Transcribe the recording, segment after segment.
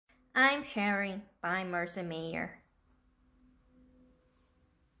I'm Sharing by Mercer Mayer.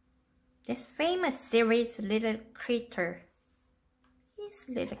 This famous series Little Creature. This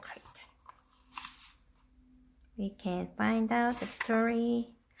little creature. We can find out the story.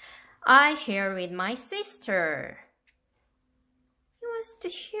 I share with my sister. He wants to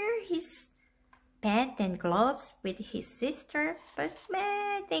share his pet and gloves with his sister, but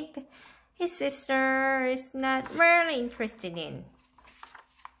I think his sister is not really interested in.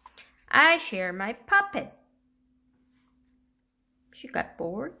 I share my puppet. She got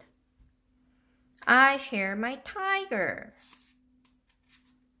bored. I share my tiger.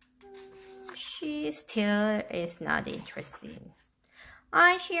 She still is not interested.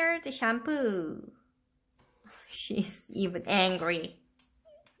 I share the shampoo. She's even angry.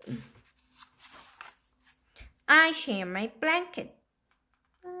 I share my blanket.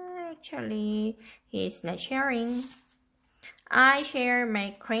 Actually, he's not sharing. I share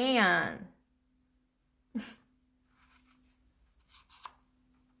my crayon.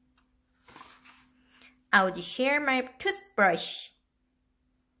 I would share my toothbrush.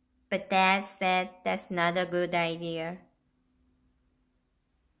 But Dad said that's not a good idea.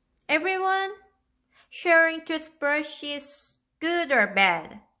 Everyone, sharing toothbrush is good or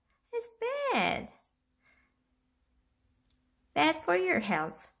bad? It's bad. Bad for your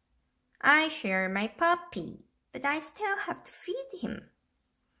health. I share my puppy, but I still have to feed him.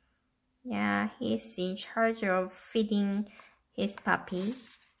 Yeah, he's in charge of feeding his puppy.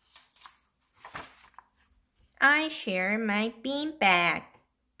 I share my beanbag.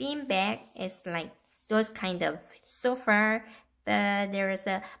 Beanbag is like those kind of sofa, but there is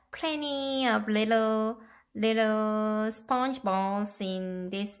plenty of little sponge balls in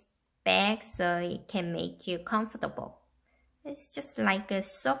this bag, so it can make you comfortable. It's just like a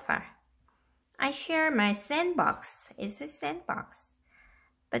sofa. I share my sandbox. It's a sandbox.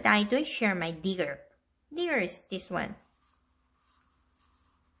 But I don't share my digger. Digger is this one.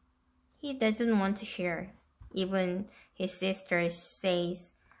 He doesn't want to share. Even his sister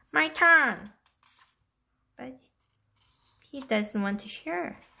says, "My turn." But he doesn't want to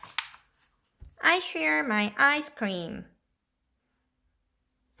share. I share my ice cream.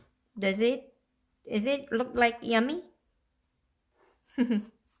 Does it look like yummy?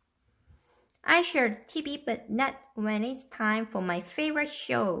 I share TV, but not when it's time for my favorite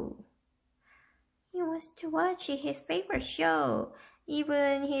show. He wants to watch his favorite show.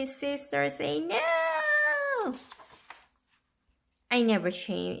 Even his sister say no. I never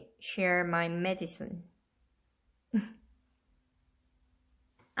share my medicine.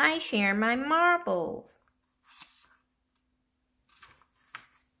 I share my marbles.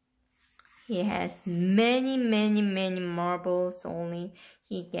 He has many marbles. Only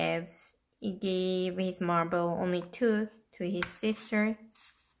he gave his marble only 2 to his sister.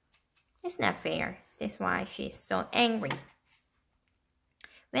 It's not fair. That's why she's so angry.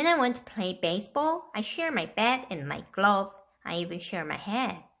 When I want to play baseball, I share my bat and my glove. I even share my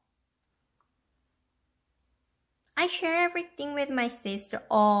hat. I share everything with my sister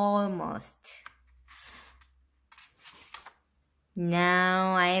almost.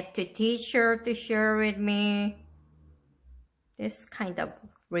 Now I have to teach her to share with me. This kind of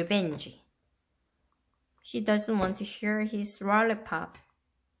revenge. She doesn't want to share his lollipop.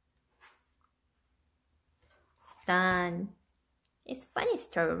 It's done. It's a funny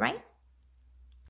story, right?